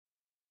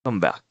Welcome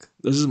back.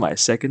 This is my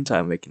second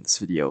time making this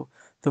video.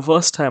 The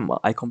first time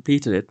I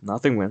completed it,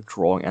 nothing went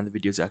wrong and the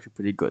video is actually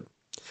pretty good.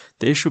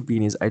 The issue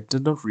being is I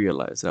did not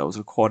realize that I was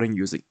recording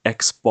using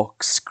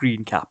Xbox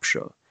screen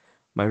capture.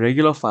 My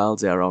regular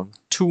files are around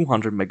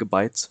 200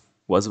 megabytes,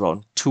 was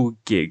around 2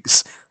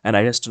 gigs, and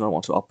I just do not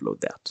want to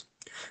upload that.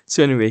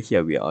 So anyway,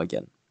 here we are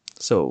again.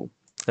 So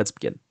let's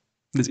begin.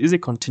 This is a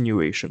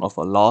continuation of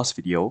our last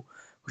video,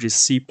 which is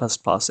C++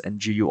 and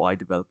GUI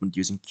development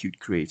using Qt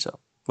Creator.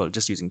 Well,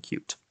 just using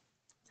Qt.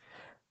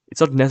 It's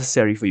not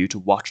necessary for you to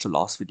watch the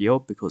last video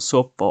because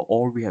so far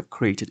all we have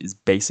created is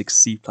basic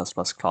C++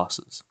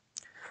 classes.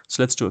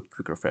 So let's do a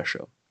quick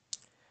refresher.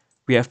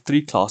 We have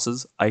 3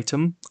 classes: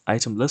 item,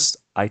 item list,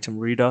 item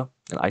reader,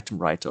 and item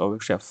writer. Or we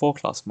actually have 4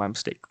 classes, my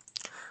mistake.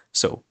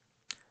 So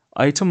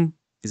item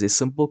is a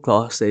simple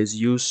class that is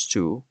used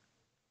to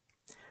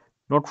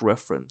not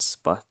reference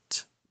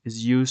but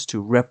is used to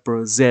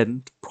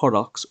represent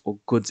products or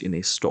goods in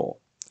a store.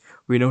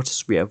 We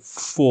notice we have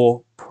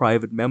 4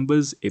 private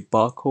members: a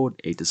barcode,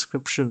 a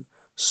description,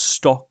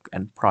 stock,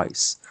 and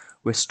price,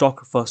 where stock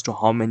refers to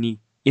how many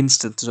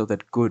instances of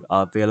that good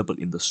are available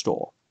in the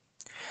store.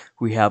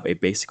 We have a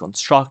basic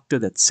constructor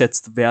that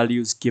sets the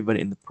values given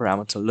in the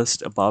parameter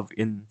list above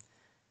in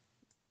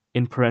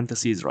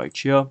parentheses right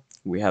here.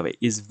 We have a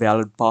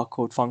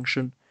isValidBarcode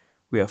function.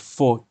 We have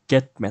 4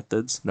 get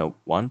methods. No,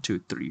 1, 2,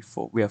 3,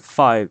 4. We have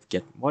 5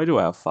 get. Why do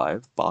I have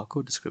 5?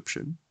 Barcode,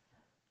 description.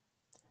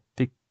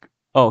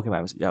 Oh, okay,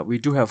 yeah, we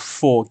do have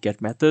 4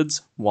 get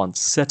methods, 1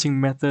 setting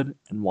method,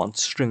 and 1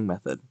 string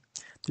method.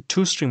 The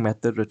toString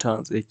method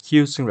returns a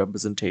QString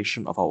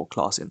representation of our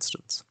class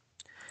instance.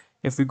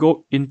 If we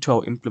go into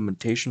our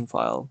implementation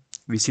file,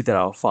 we see that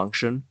our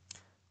function,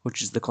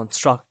 which is the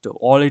constructor,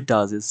 all it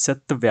does is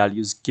set the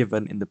values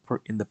given in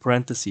the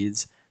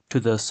parentheses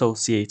to the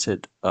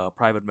associated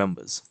private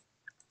members.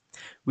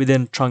 We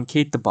then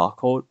truncate the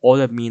barcode. All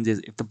that means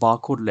is if the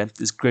barcode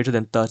length is greater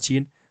than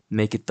 13,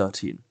 make it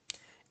 13.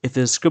 If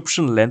the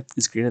description length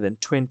is greater than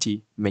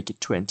 20, make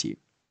it 20.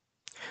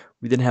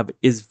 We then have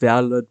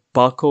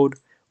isValidBarcode.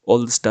 All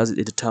this does is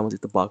it determines if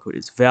the barcode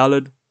is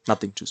valid.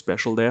 Nothing too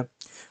special there.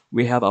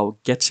 We have our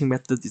getting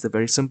method. These are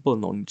very simple,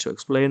 no need to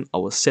explain.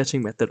 Our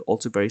setting method,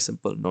 also very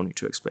simple, no need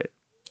to explain.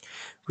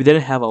 We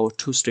then have our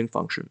toString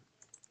function.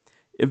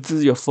 If this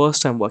is your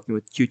first time working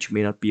with Qt, you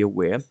may not be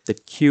aware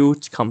that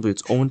Qt comes with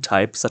its own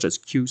types such as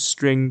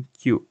QString,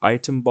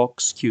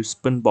 QItemBox,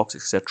 QSpinBox,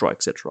 etc.,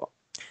 etc.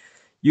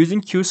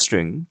 Using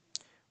QString,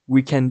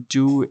 we can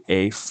do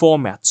a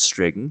format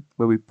string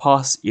where we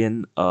pass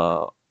in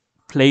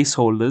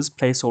placeholders.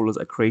 Placeholders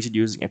are created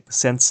using a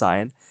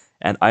 %sign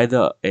and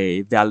either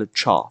a valid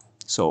char.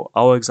 So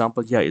our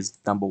example here is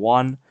number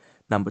 1,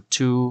 number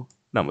 2,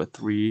 number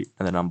 3,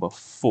 and the number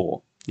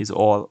 4. These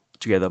all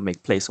together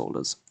make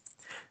placeholders.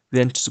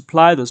 Then to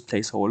supply those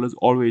placeholders,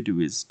 all we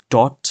do is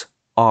dot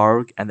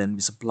arg, and then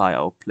we supply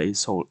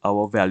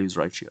our values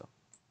right here.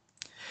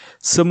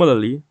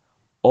 Similarly,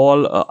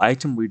 all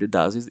item reader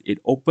does is it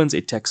opens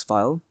a text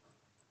file,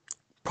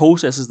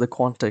 processes the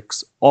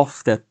contents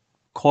of that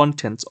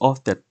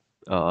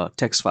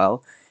text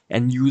file,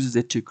 and uses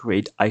it to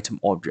create item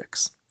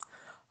objects.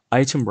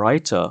 Item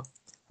writer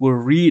will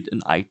read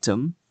an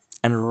item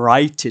and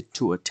write it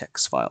to a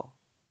text file.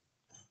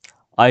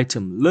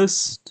 Item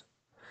list,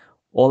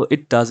 all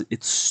it does,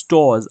 it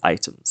stores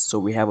items. So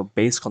we have a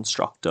base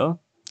constructor.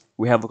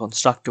 We have a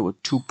constructor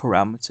with 2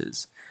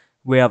 parameters.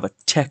 We have a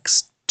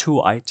text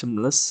to item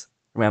list.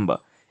 Remember,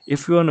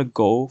 if we want to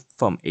go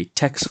from a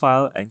text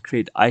file and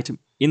create item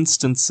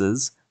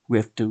instances, we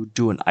have to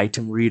do an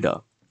item reader.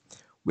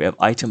 We have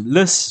item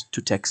list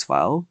to text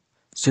file.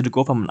 So to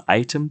go from an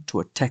item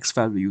to a text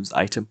file, we use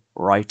item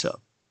writer.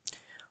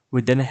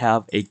 We then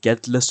have a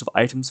get list of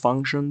items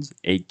functions,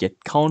 a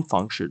get count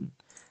function,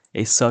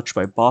 a search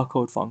by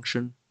barcode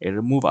function, a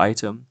remove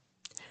item,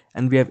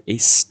 and we have a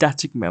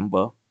static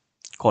member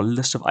called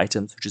list of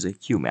items, which is a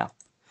QMap.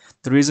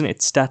 The reason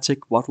it's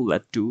static, what will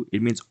that do?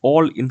 It means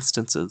all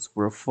instances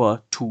will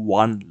refer to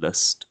one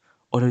list,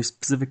 or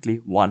specifically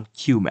one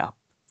QMap.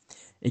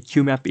 A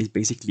QMap is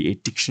basically a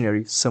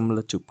dictionary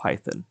similar to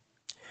Python.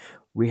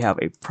 We have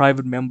a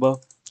private member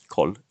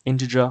called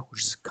integer,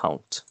 which is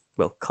count.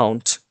 Well,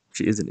 count,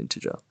 which is an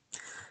integer.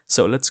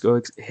 So let's go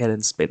ahead and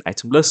explain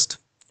item list.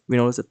 We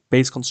notice that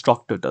base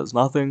constructor does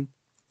nothing.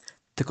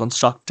 The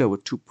constructor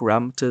with 2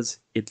 parameters,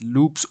 it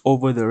loops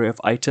over the array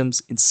of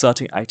items,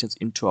 inserting items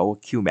into our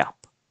QMap.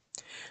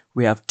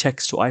 We have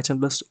text to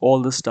item list.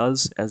 All this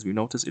does, as we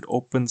notice, it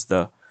opens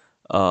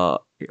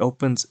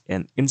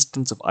an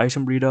instance of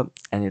item reader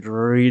and it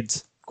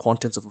reads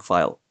contents of a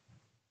file.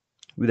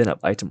 We then have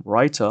item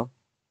writer,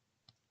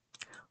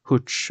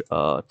 which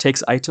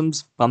takes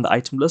items from the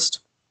item list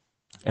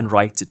and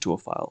writes it to a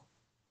file.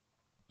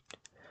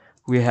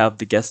 We have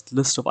the get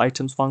list of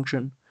items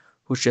function,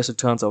 which just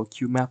returns our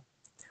QMap.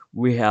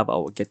 We have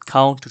our get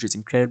count, which is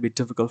an incredibly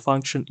difficult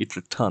function. It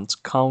returns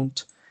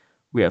count.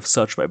 We have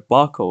search by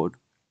barcode,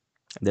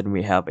 and then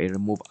we have a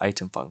remove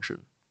item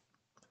function.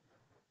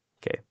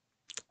 Okay,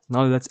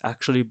 now let's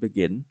actually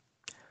begin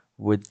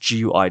with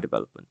GUI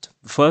development.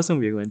 The first thing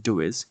we're going to do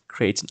is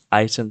create an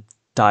item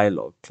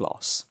dialog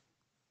class.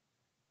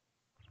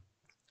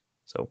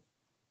 So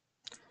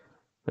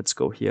let's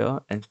go here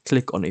and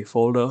click on a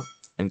folder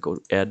and go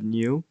to add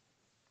new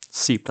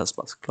C++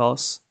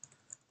 class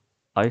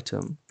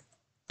item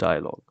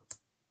dialog.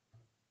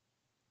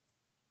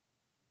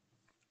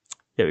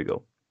 Here we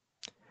go.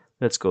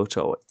 Let's go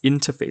to our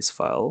interface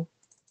file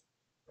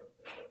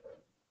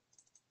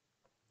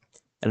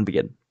and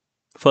begin.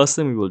 First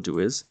thing we will do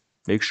is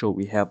make sure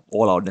we have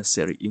all our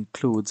necessary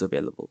includes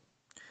available.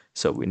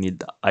 So we need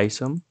the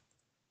item.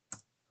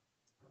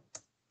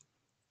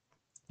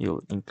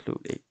 You'll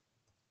include a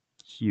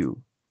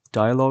Q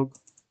dialog,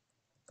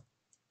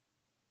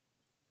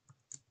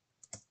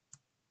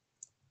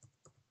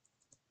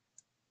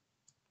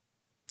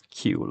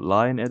 Q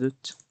line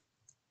edit.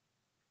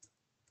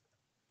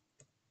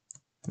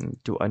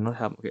 Do I not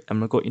have? Okay, I'm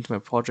gonna go into my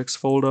projects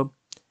folder.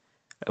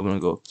 I'm gonna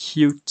go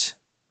Qt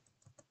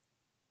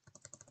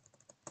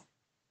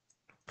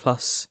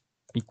plus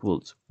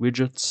equals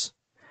widgets,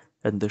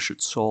 and this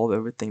should solve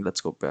everything.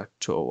 Let's go back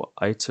to our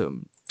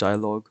item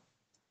dialog.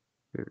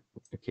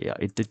 Okay, yeah,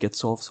 it did get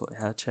solved. So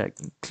hashtag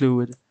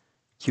include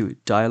Q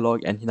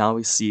dialog, and now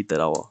we see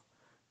that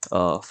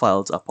our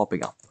files are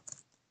popping up.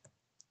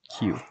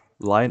 Q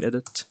line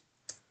edit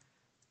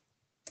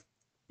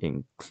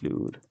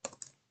include.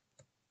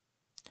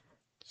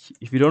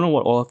 If you don't know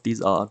what all of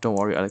these are, don't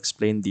worry, I'll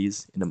explain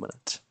these in a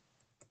minute.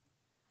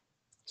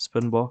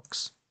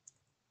 Spinbox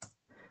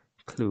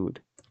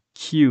include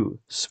Q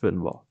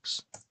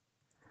spinbox.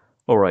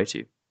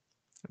 Alrighty,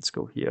 let's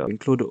go here.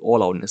 Included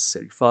all our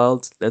necessary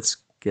files. Let's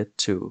get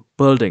to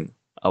building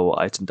our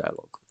item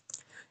dialog.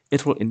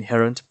 It will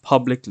inherit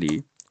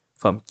publicly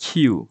from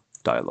Q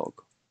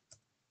dialog.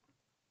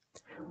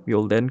 We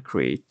will then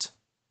create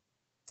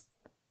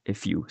a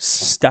few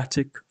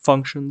static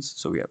functions.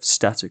 So we have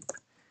static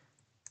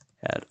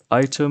add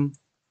item.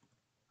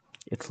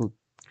 It will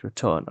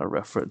return a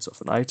reference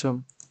of an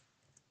item,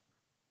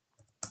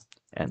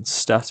 and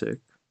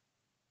static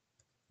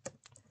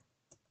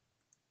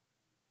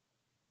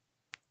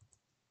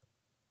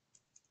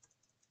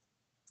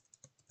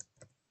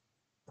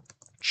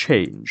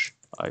change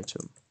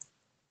item.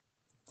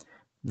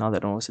 Now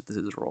that I know that this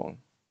is wrong,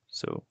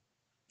 so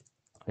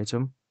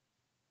item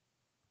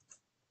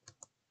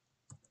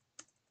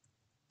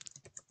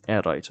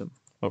add item.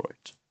 All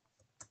right.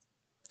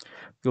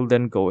 We'll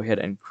then go ahead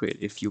and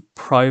create a few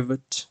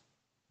private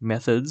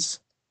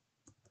methods.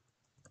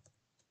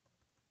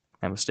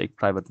 My mistake,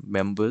 private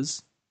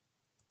members.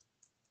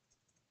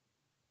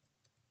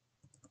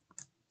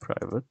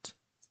 Private.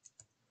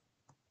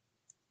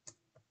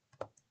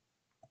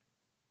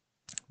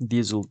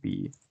 These will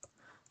be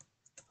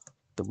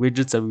the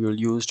widgets that we will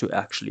use to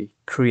actually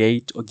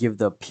create or give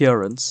the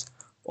appearance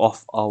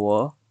of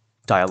our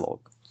dialog.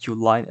 Q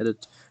line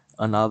edit,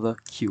 another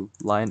Q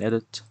line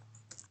edit.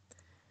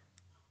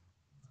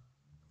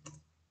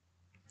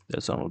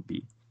 This one will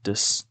be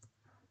description.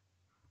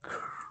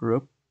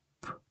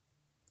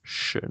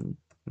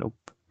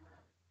 Nope.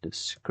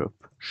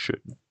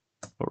 Description.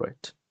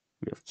 Alright.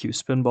 We have Q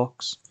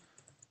spinbox.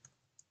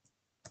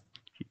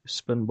 Q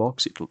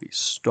spinbox, it will be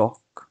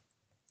stock.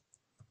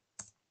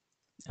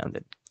 And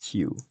then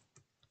Q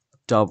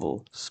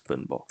double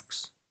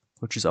spinbox,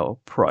 which is our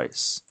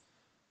price,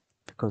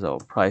 because our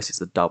price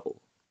is a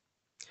double.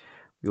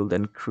 We'll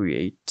then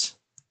create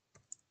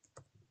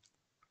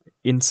an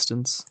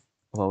instance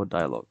of our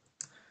dialog.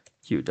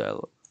 Q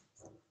dialog.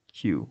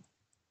 Q.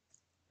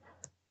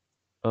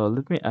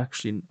 Let me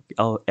actually,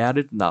 I'll add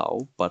it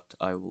now, but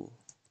I will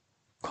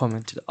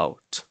comment it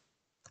out.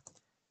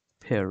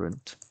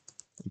 Parent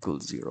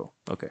equals 0.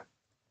 Okay.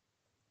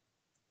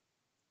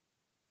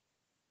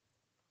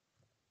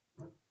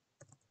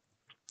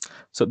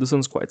 So this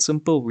one's quite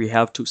simple. We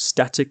have two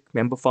static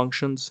member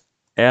functions,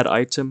 add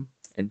item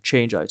and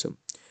change item.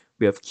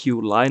 We have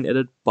Q line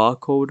edit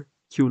barcode,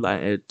 Q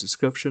line edit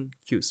description,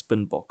 Q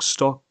spinbox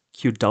stock,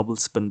 Q double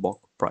spinbox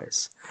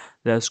price.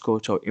 Let's go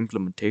to our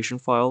implementation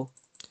file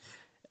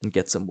and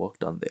get some work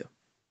done there.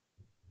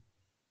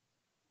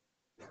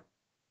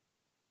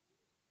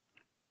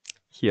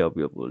 Here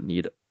we will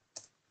need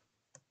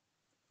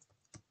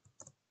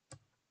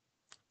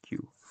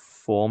Q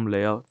form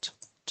layout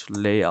to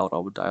lay out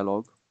our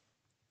dialog,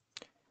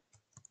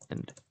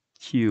 and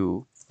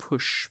Q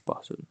push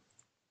button.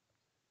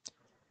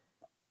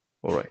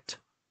 All right.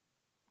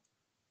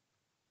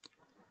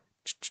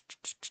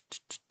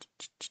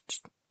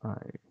 I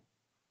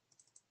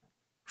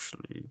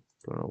actually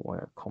don't know why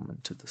I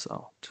commented this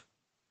out.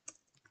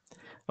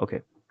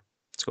 Okay,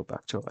 let's go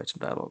back to our item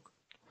dialog.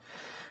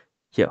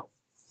 Here,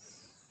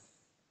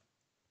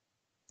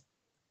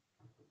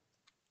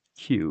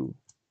 Q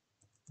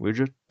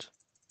widget,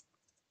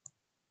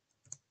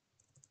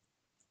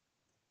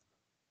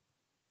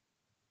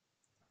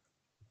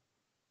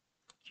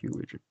 Q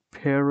widget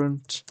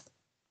parent.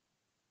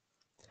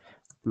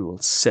 We will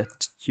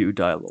set Q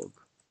dialog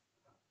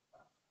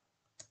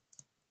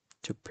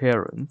to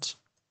parent,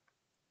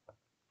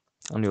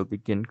 and we'll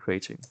begin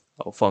creating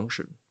our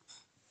function.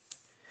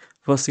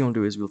 First thing we'll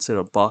do is we'll set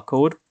a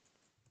barcode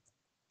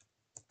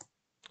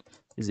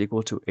is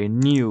equal to a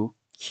new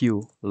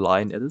Q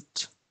line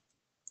edit.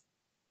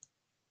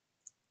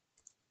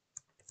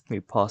 We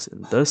pass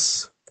in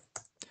this.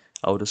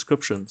 Our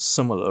description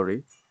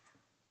similarly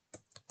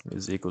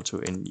is equal to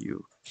a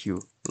new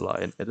Q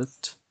line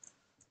edit.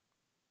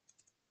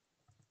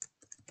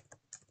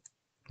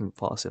 We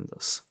pass in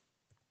this.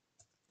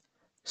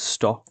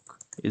 Stock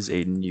is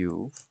a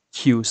new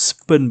Q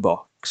spin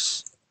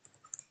box,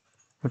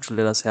 which will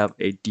let us have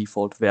a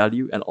default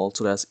value and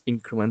also let us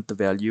increment the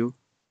value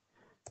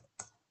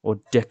or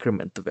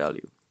decrement the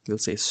value. We'll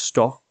say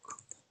stock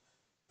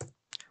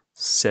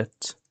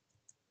set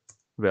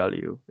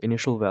value.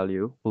 Initial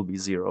value will be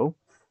 0.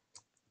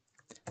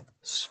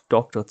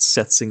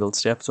 Stock.set single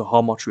step, so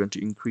how much we want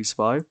to increase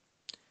by.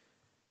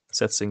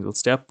 Set single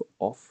step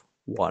of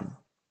 1.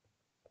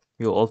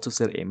 We'll also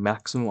set a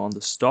maximum on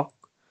the stock.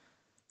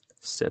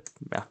 Set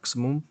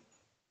maximum.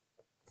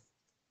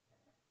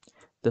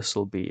 This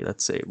will be,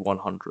 let's say,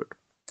 100.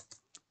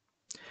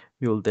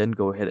 We will then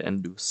go ahead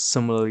and do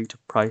similarly to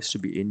price to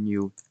be a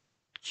new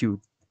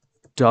Q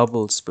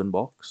double spin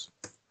box.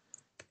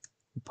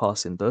 We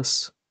pass in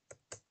this.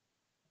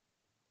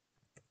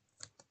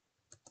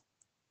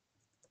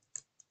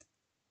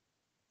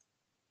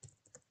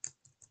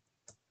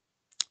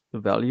 The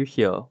value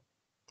here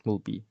will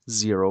be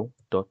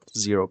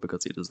 0.0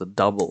 because it is a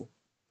double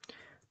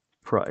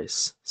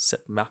price.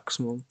 Set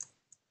maximum.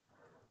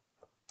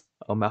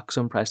 Our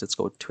maximum price, let's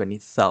go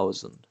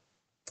 20,000.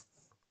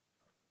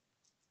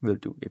 We'll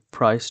do a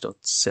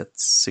price.set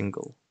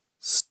single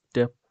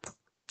step.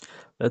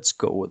 Let's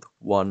go with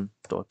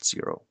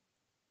 1.0.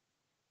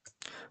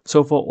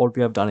 So far, all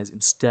we have done is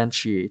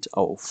instantiate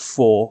our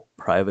 4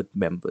 private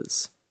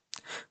members.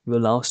 We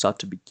will now start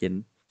to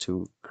begin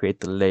to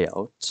create the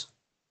layout.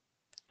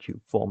 Q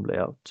form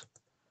layout,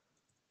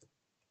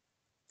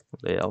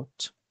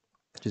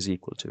 which is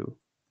equal to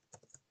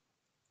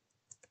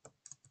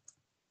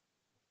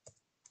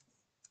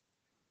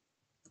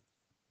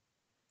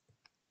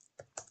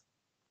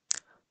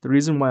the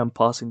reason why I'm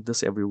passing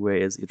this everywhere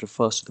is it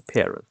refers to the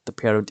parent. The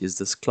parent is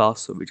this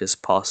class, so we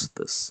just pass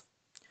this.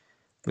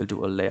 We'll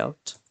do a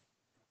layout,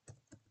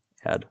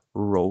 add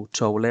row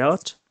to our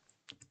layout,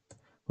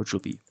 which will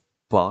be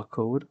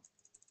barcode,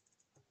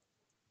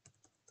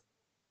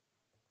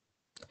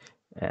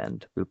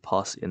 and we'll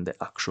pass in the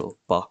actual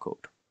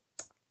barcode.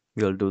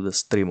 We'll do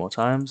this 3 more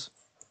times.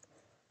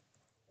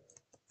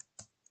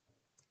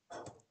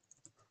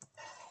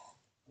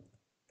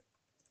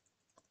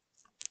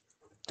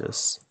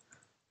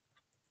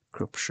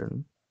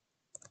 Description.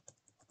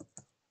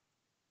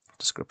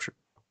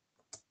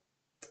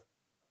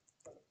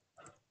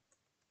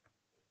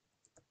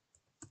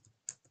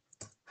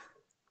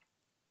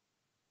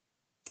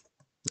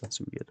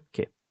 That's weird.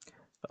 Okay.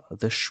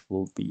 This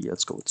will be,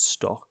 let's go with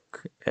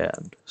stock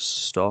and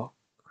stock.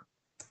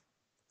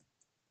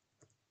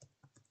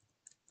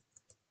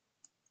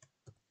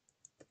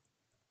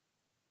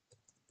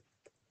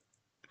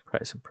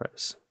 Price and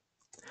price.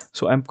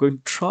 So I'm going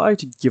to try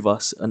to give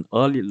us an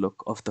early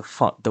look of the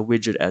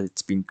widget as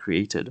it's been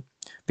created,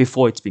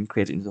 before it's been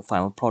created into the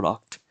final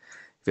product.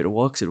 If it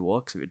works, it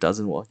works. If it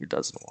doesn't work, it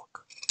doesn't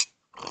work.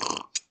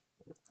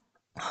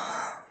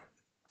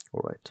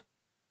 All right.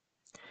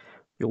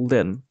 We'll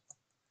then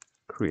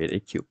create a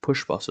Q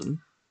push button,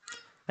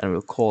 and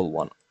we'll call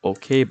one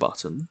OK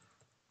button,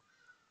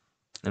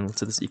 and we'll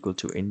set this equal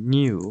to a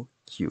new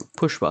Q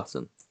push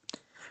button.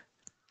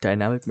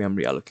 Dynamic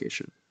memory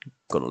allocation.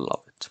 Gonna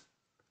love it.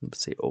 We'll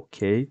say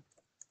OK.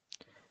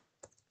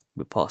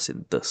 We'll pass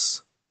in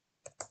this.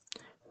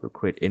 We'll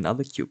create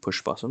another Q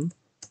push button,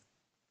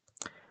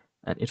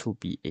 and it will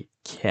be a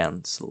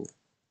cancel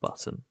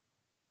button.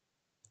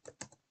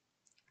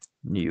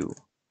 New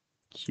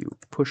Q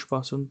push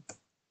button.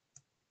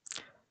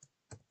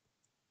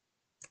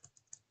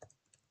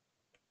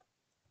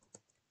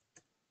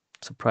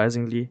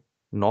 Surprisingly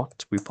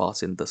not, we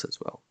pass in this as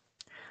well.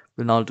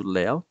 We'll now do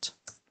layout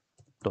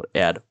dot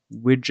add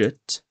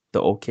widget,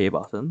 the OK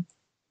button.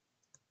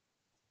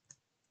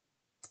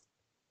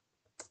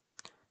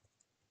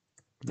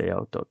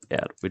 Layout dot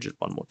add widget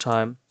one more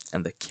time,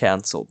 and the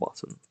cancel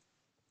button.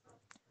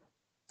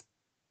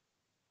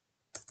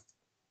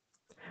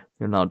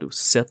 We'll now do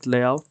set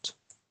layout,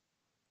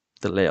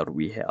 the layout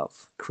we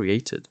have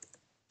created.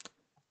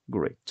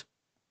 Great.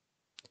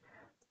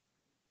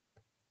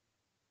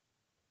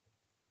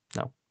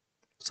 Now,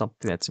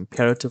 something that's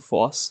imperative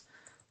for us,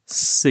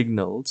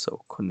 signal,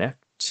 so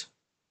connect,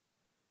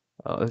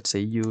 let's say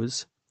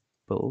use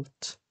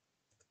built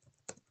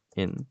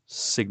in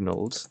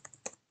signals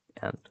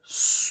and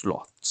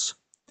slots.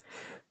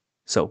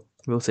 So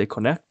we'll say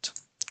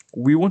connect.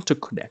 We want to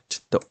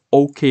connect the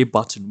OK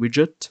button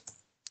widget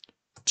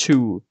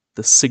to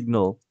the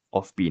signal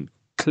of being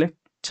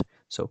clicked.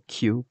 So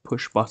Q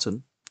push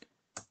button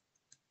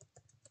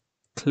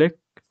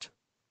clicked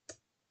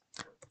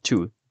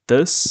to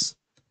this,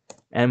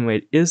 and when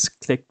it is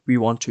clicked, we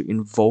want to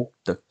invoke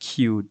the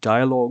Q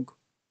dialog.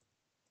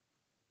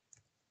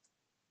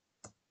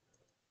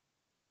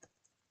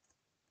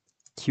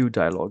 queue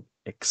dialog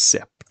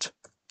except.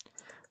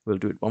 We'll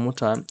do it one more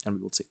time and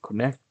we will say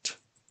connect.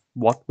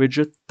 What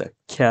widget? The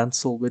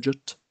cancel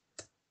widget.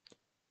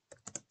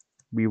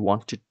 We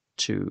want it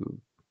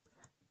to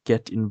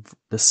get in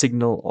the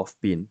signal of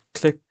being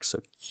click,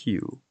 so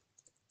Q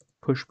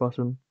push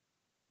button.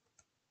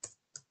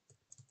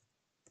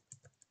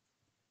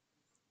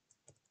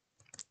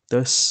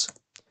 This,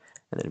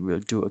 and then we'll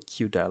do a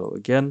Q dialog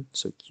again,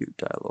 so Q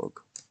dialog,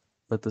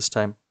 but this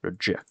time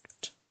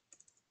reject.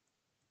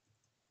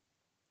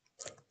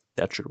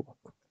 That should work.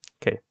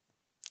 Okay.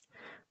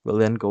 We'll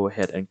then go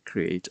ahead and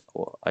create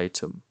our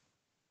item.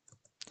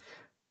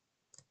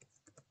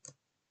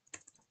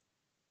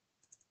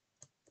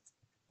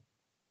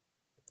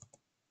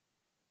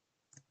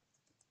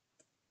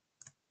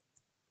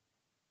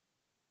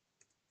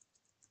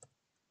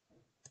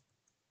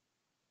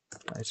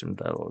 Item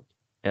dialog,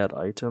 add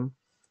item.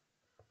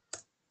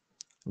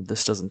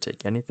 This doesn't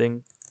take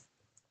anything,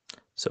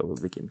 so we'll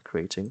begin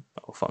creating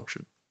our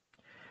function.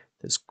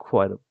 There's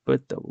quite a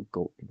bit that will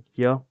go in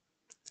here.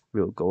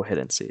 We'll go ahead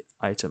and say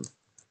item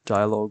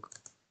dialog.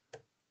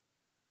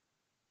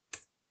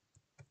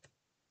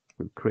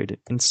 We'll create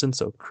an instance,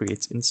 so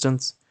creates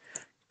instance,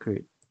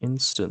 create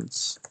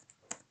instance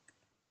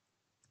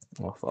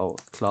of our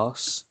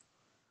class.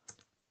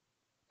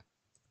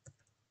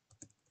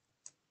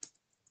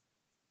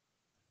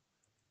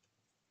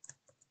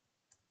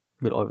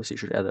 We'll obviously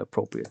should add the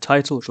appropriate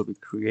title, which will be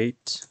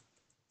create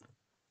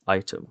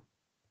item.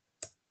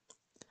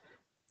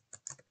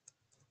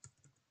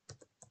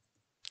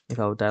 If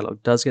our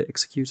dialog does get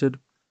executed,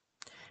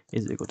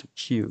 is equal to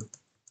Q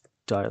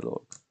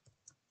dialog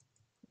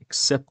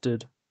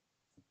accepted.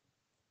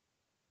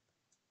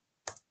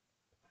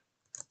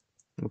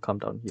 We'll come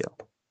down here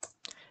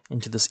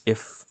into this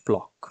if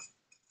block.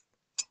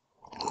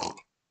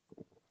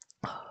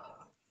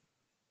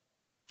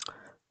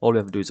 All we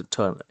have to do is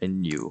return a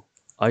new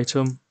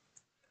item.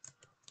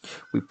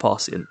 We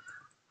pass in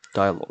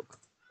dialog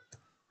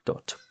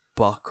dot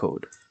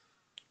barcode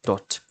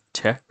dot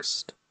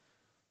text.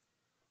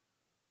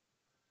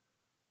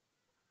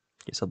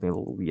 Okay, something a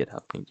little weird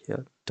happening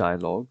here.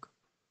 Dialog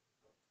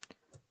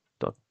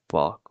dot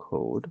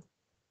barcode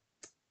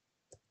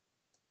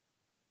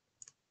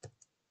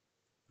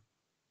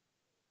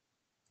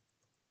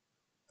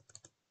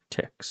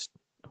text.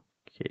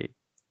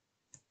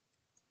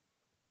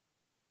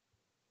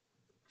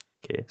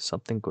 Okay,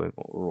 something going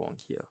wrong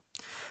here.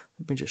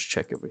 Let me just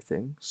check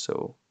everything.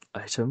 So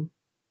item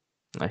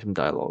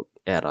dialog,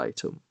 add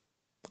item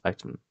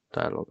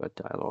dialog, add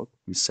dialog,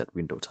 we set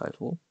window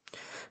title.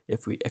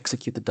 If we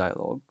execute the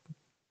dialog,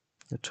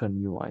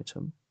 return new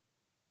item.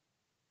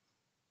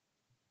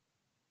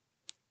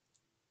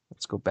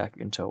 Let's go back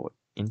into our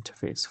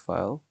interface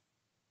file.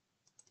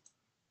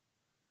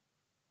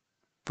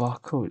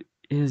 Barcode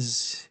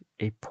is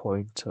a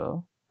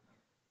pointer,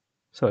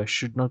 so I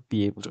should not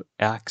be able to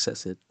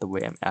access it the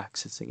way I'm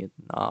accessing it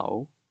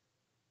now.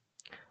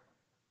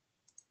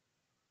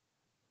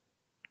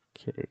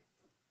 Okay,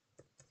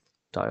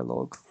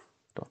 dialog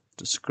dot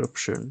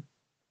description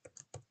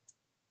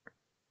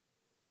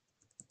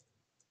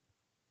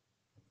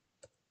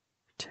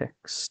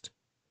text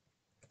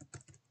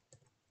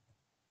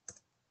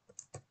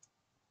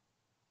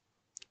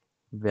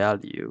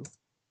value,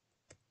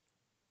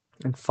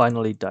 and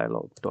finally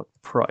dialog dot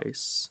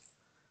price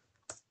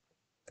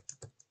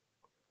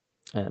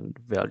and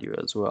value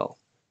as well.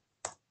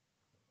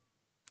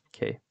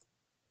 Okay,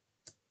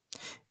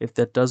 if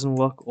that doesn't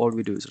work, all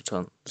we do is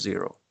return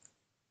 0.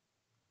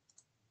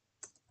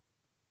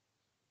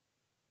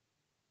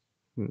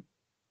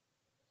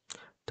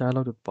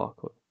 Dialog dot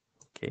barcode.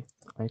 Okay,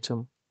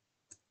 item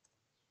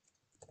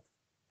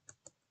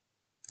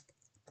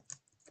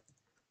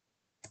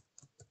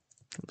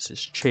this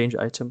is change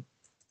item,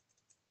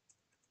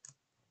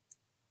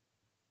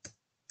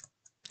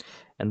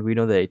 and we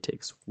know that it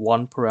takes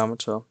one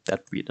parameter,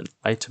 that be an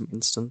item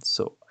instance,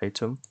 so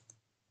item.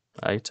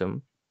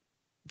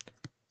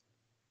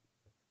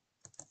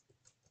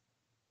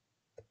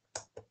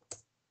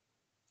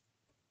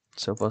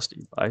 So first,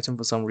 if item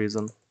for some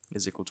reason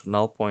is equal to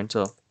null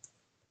pointer,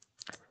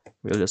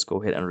 we'll just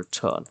go ahead and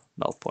return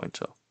null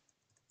pointer.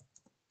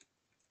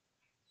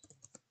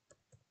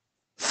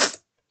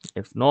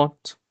 If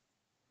not,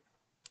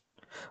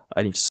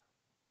 I need to...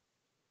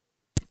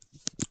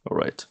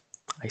 Alright,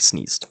 I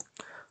sneezed.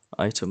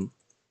 Item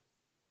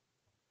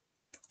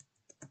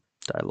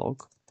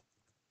dialog.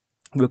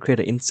 We'll create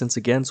an instance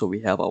again, so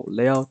we have our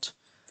layout.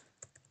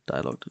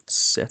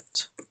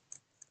 Dialog.set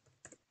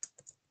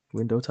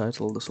window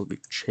title. This will be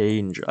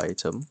change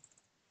item.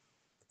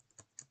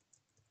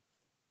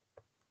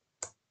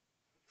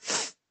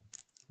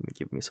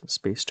 Give me some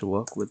space to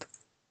work with.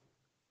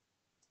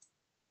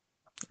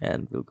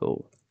 And we'll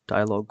go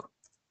dialog.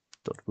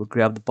 We'll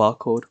grab the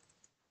barcode.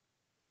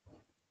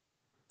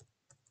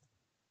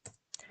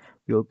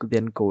 We'll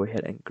then go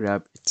ahead and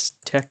grab its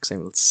text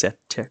and we'll set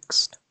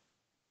text.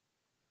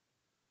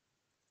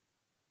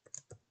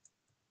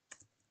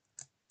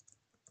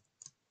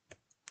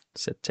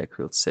 Set text,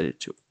 we'll set it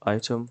to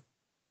item.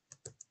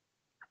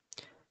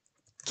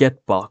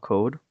 get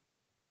barcode.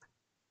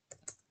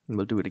 And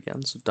we'll do it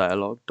again. So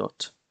dialog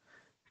dot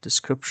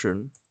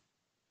description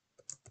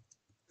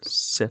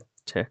set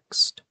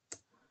text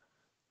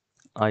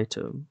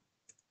item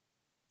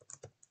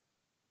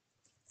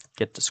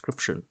get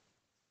description.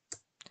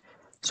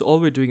 So all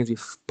we're doing is we're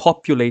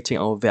populating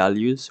our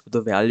values with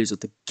the values of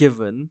the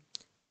given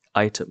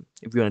item.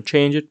 If we want to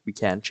change it, we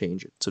can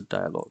change it. So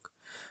dialog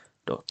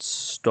dot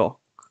stock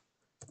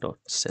dot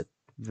set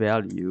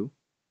value,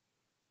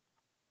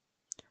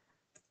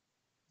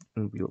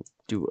 and we'll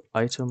do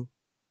item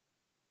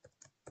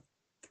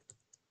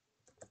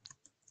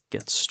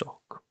get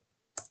stock.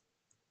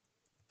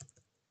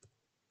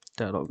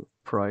 Dialog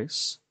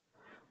price.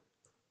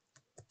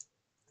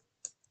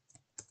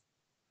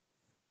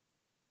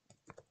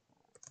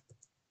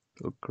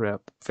 We'll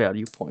grab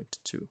value point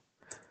to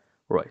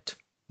right.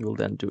 We'll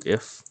then do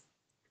if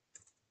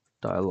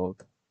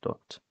dialog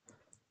dot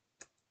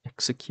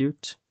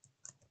execute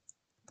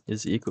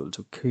is equal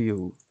to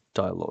queue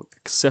dialog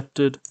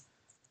accepted.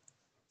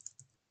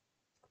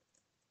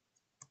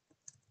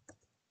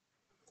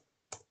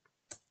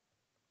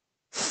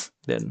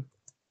 Then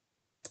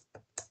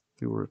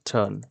we will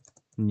return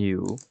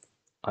new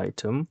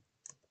item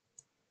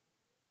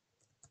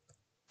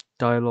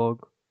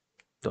dialog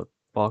dot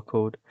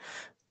barcode.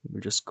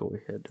 We'll just go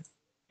ahead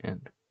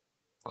and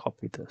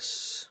copy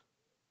this.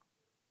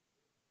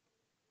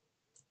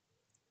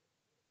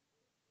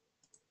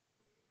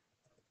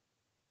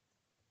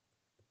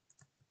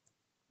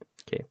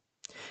 Okay,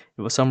 if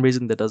for some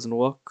reason that doesn't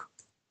work,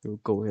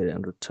 we'll go ahead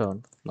and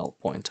return null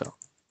pointer.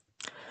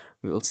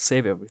 We will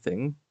save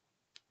everything.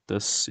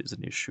 This is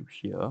an issue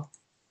here.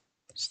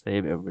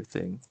 Save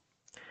everything.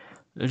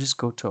 Let's just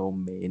go to our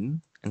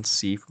main and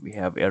see if we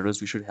have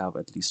errors. We should have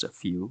at least a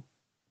few.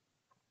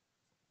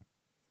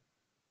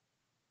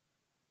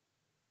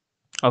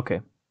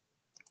 Okay,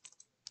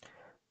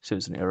 so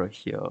there's an error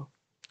here.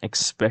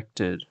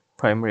 Expected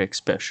primary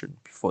expression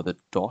before the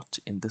dot,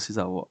 and this is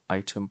our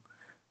item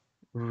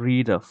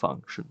reader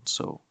function.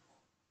 So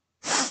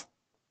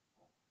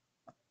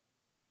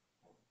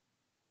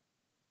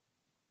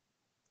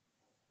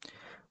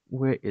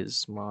where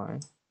is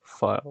my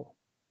file?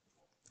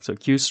 So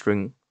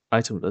qstring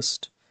item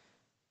list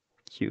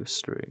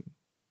qstring,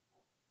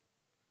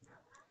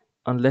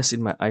 unless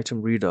in my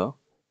item reader.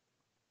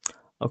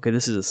 Okay,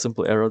 this is a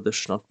simple error. This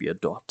should not be a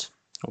dot.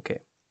 Okay,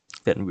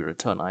 then we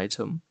return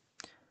item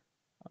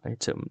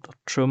dot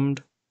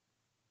trimmed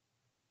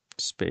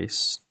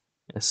space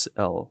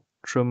sl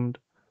trimmed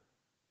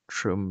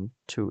trim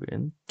 2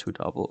 in 2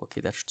 double. Okay,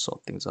 that should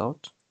sort things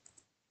out.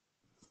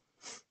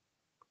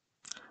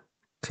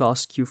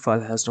 Class Q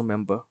file has no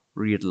member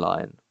read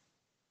line.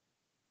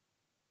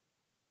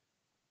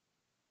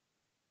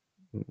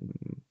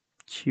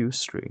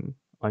 Qstring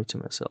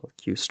item sl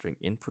qstring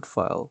input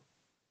file.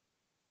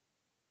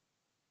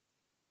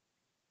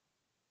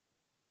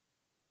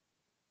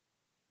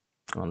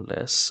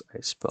 Unless I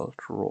spelled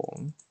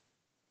wrong.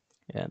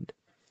 And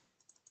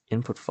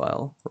input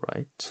file,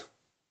 right?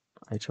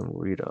 Item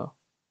reader.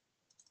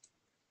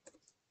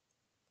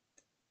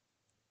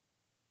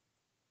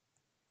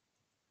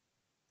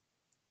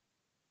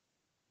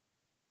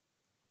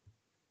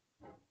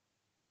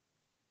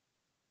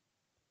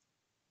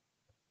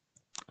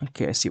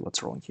 Okay, I see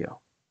what's wrong here.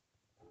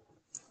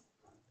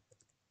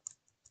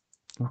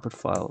 Input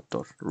file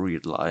dot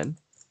read line,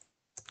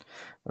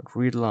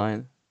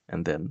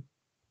 and then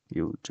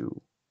you do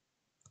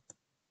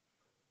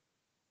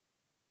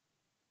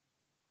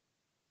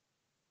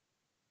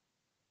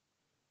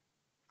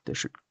they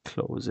should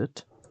close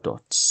it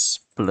dot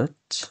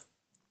split.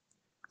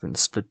 We're going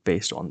to split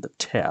based on the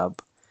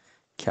tab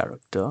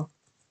character.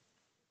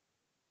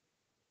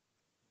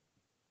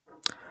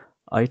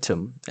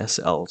 Item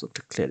SL is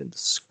declared in the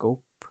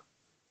scope.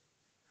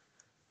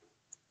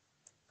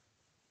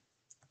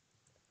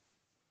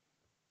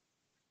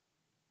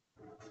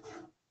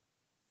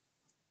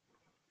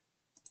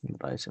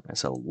 Item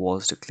SL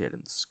was declared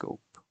in the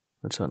scope.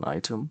 Return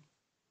item.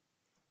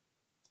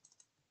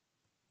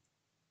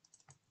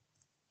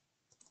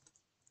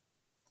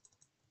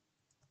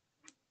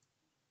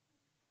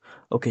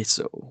 Okay,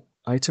 so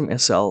item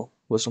SL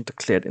was not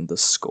declared in the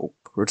scope.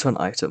 Return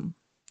item.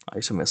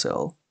 Item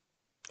SL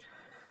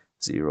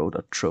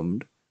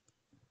 0.trimmed.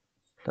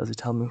 Does it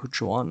tell me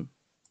which one?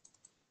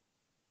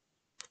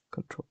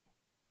 Control.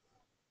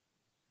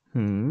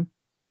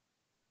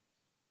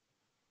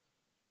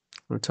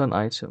 Return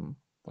item.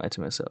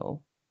 Item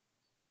SL.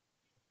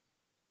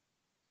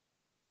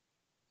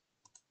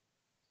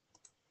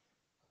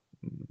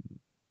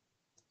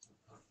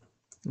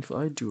 If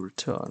I do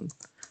return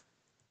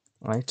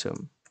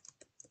item,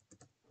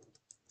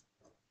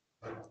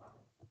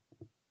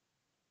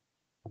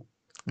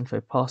 if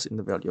I pass in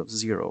the value of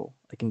 0,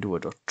 I can do a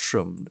dot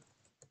trimmed.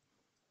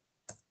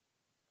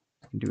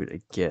 I can do it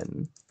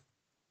again.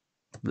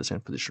 This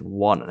in position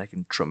 1, and I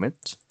can trim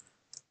it.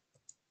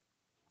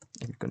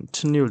 I can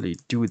continually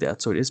do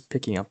that, so it is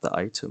picking up the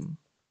item.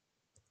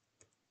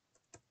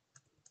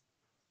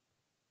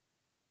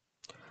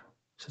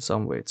 So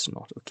somewhere it's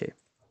not. Okay.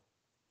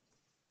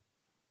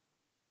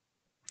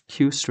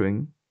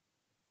 QString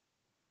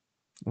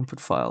input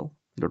file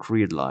dot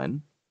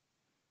readline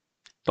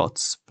dot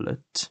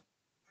split.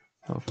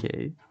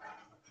 Okay.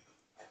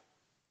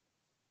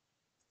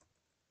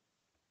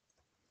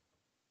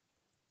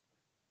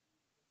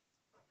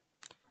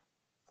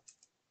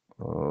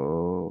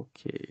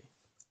 Okay.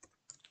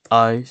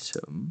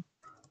 Item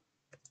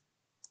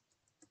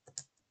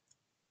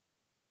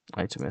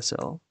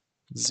SL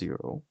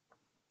 0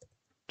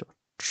 dot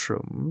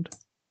trimmed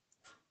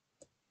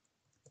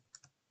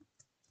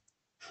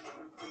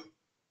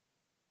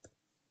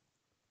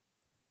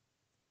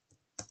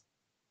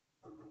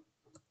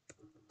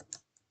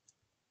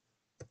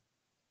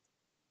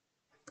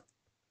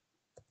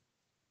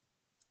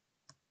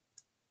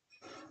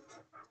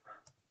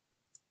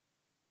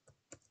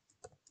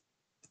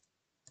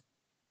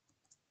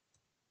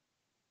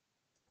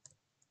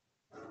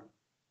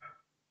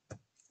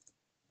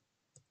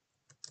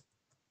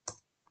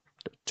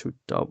to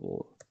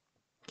double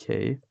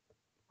K.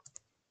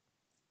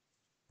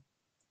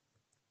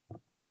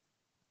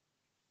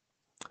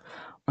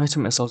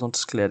 Item SL is not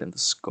declared in the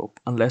scope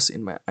unless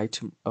in my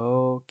item.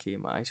 Okay,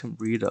 my item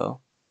reader.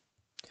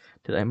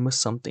 Did I miss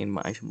something in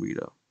my item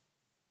reader?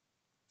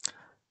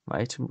 My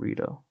item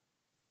reader.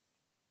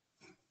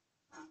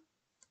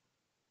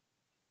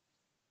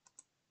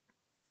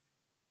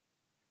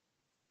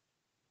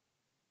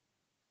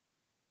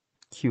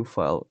 Q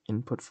file,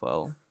 input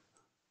file.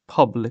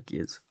 Public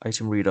is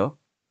item reader,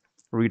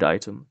 read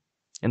item,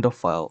 end of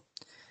file,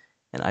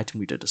 and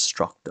item reader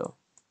destructor.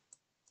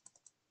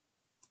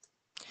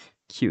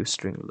 Q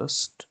string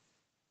list.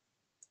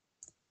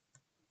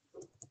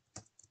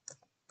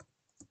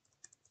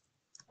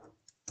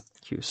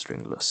 Q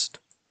string list.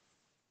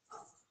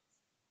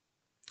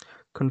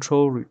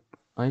 Control read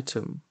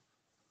item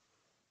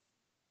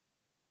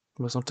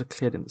was not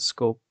declared in the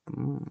scope.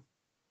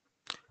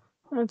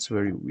 That's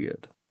very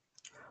weird.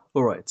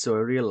 Alright, so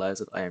I realize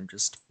that I am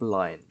just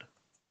blind.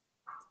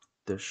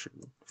 This should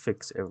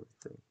fix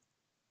everything.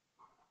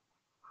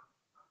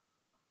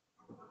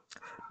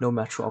 No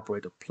match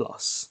operator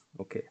plus.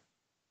 Okay.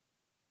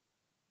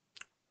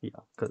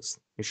 Yeah, because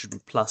it should be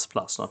plus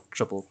plus, not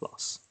triple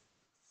plus.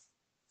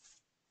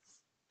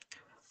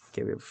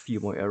 Okay, we have a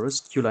few more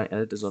errors. Q line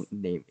edit does not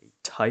name a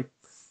type.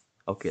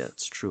 Okay,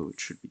 that's true. It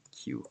should be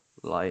Q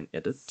line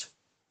edit.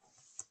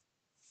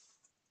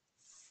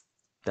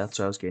 That's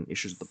why I was getting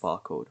issues with the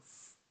barcode.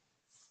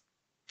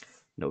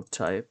 No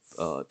type,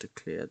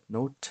 declared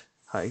note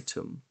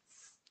item,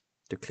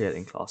 declared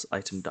in class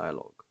item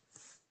dialog.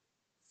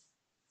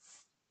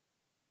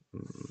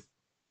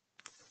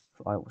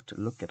 If I were to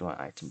look at my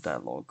item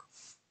dialog,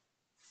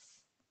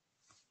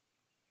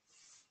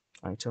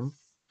 item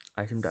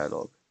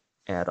dialog,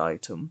 add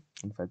item,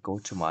 and if I go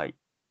to my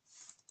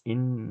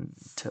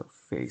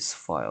interface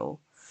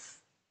file,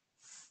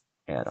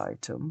 add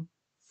item.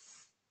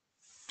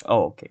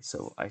 Oh, okay,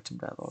 so item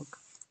dialog,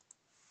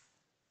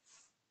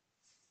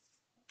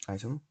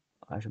 item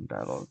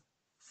dialog.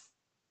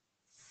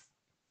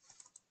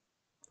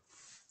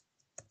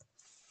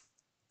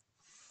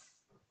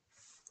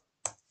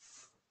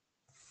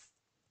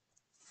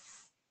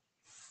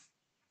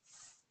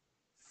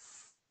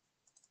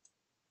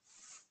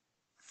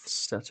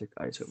 Static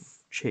item,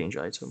 change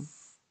item,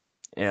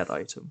 add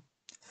item.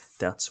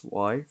 That's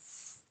why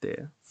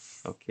there.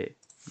 Okay,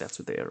 that's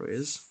what the error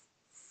is.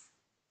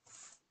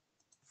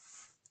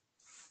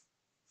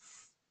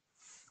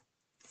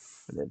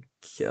 And then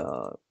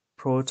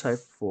prototype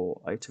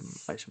for item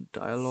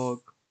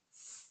dialog,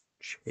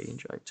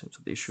 change item.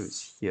 So the issue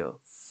is here.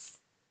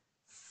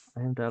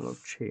 Item dialog,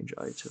 change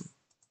item.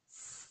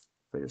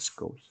 If I just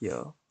go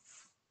here,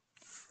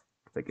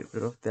 if I get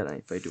rid of that, and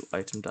if I do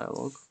item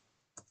dialog,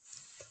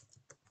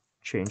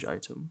 change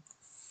item,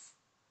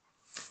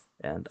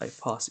 and I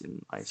pass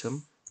in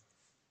item,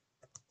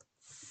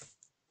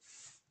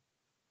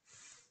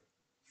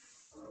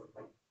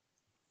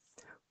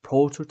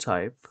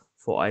 prototype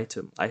for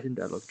item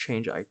dialog,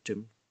 change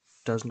item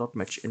does not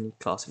match any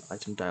class in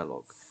item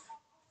dialog.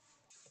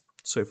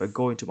 So if I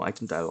go into my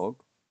item dialog,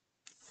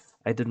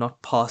 I did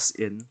not pass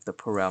in the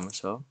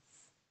parameter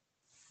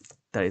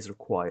that is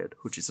required,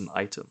 which is an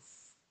item.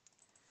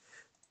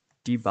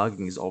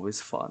 Debugging is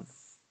always fun.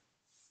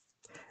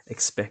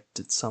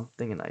 Expected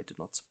something and I did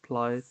not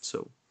supply it,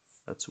 so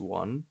that's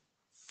 1,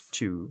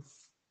 2,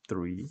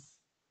 3.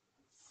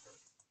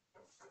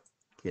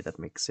 Okay, that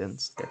makes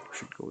sense. That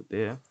should go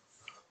there.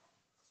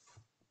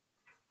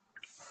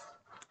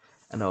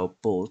 And our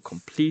build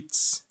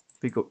completes.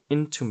 We go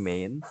into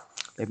main.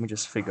 Let me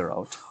just figure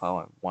out how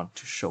I want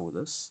to show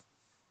this.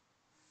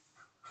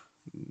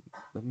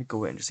 Let me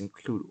go and just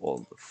include all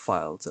the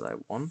files that I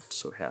want.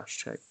 So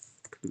hashtag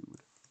include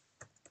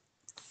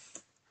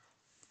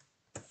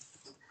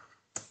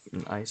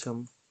an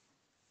item.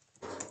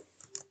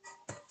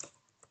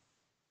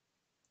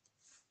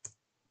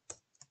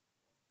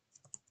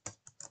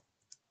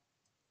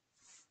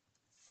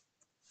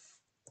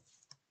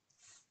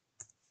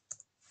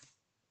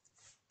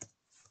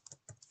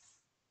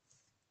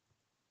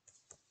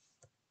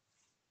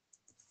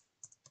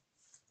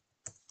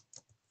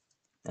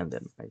 and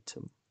then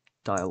item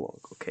dialog.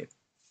 Okay.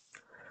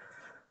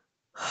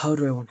 How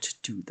do I want to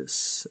do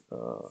this?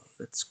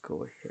 Let's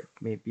go ahead.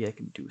 Maybe I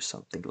can do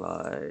something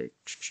like,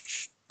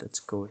 let's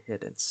go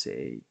ahead and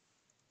say,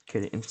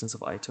 create an instance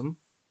of item.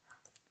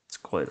 Let's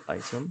call it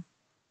item.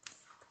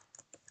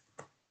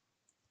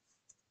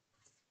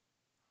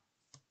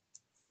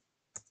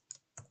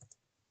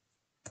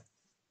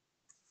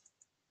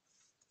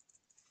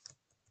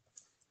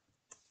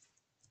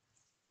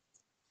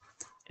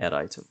 Add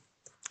item.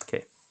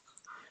 Okay.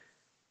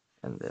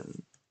 And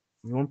then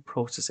we won't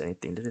process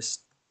anything. Let's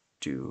just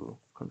do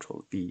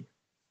Control V,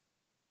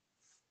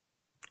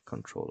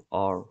 Control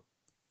R.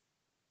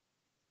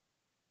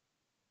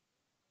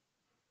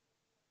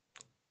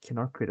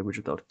 Cannot create a widget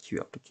without Q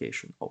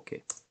application.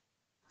 Okay.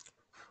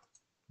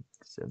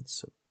 Makes sense.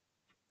 So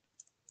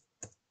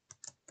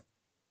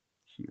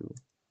Q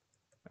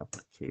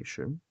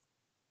application.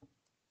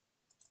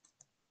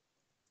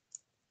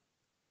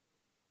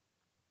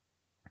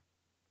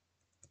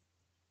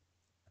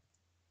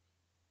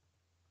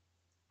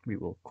 We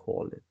will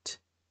call it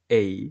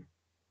A,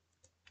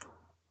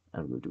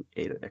 and we'll do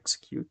A to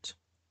execute.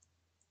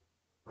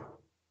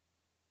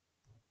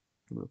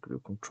 We'll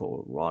do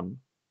Control Run.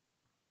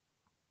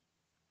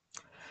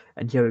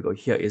 And here we go.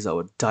 Here is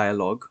our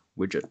dialog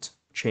widget.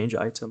 Change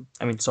item.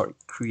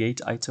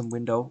 Create item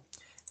window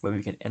where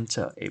we can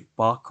enter a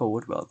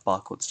barcode. Well,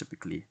 barcode's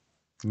typically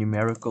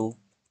numerical.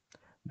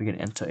 We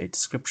can enter a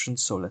description.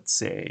 So let's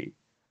say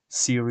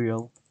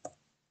cereal.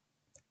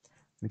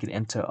 We can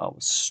enter our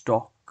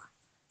stock.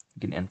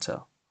 We can enter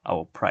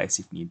our price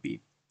if need be.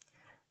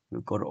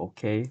 We'll go to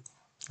OK,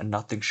 and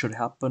nothing should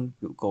happen.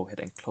 We'll go ahead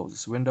and close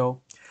this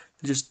window.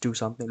 Let's just do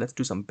something. Let's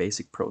do some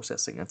basic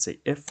processing and say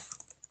if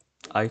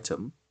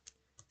item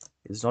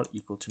is not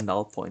equal to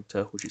null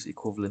pointer, which is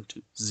equivalent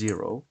to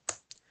 0,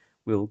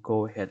 we'll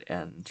go ahead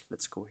and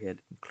let's go ahead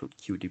and include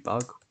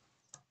qdebug.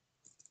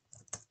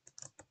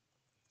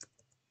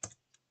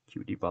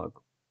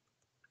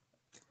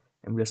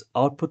 And we just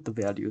output the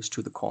values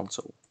to the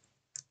console.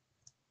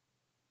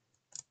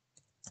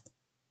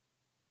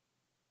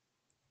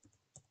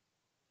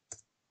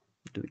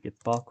 Do the get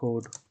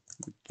barcode,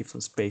 we'll give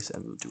some space,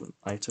 and we'll do an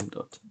item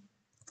dot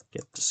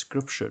get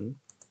description.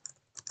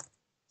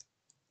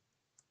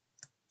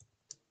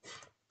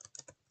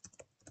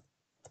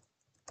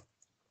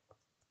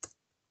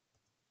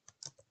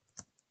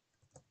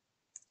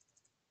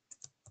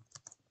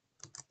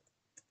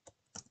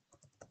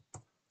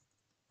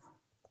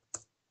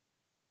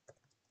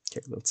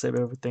 Okay, we'll save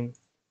everything.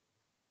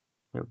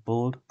 We'll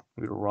build,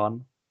 we'll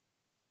run.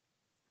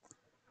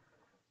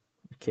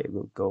 Okay,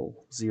 we'll go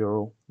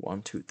 0,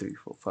 1, 2, 3,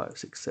 4, 5,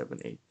 6, 7,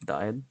 8,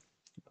 9.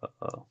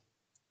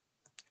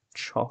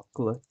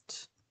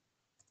 Chocolate.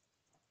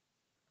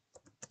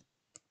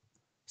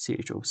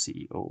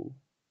 CHOCO.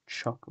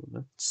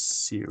 Chocolate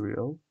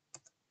cereal.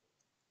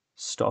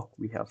 Stock.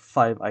 We have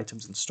 5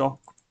 items in stock.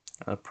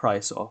 A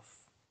price of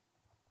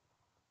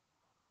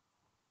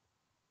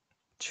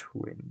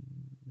 20.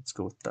 Let's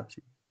go with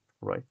 30.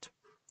 Right.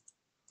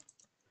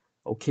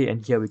 Okay,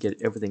 and here we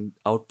get everything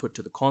output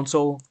to the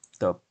console,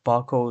 the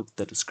barcode,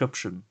 the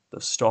description, the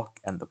stock,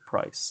 and the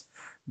price.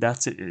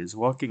 That's it. It is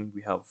working.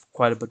 We have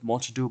quite a bit more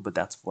to do, but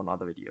that's for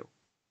another video.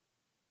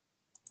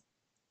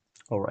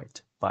 All right.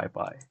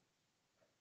 Bye-bye.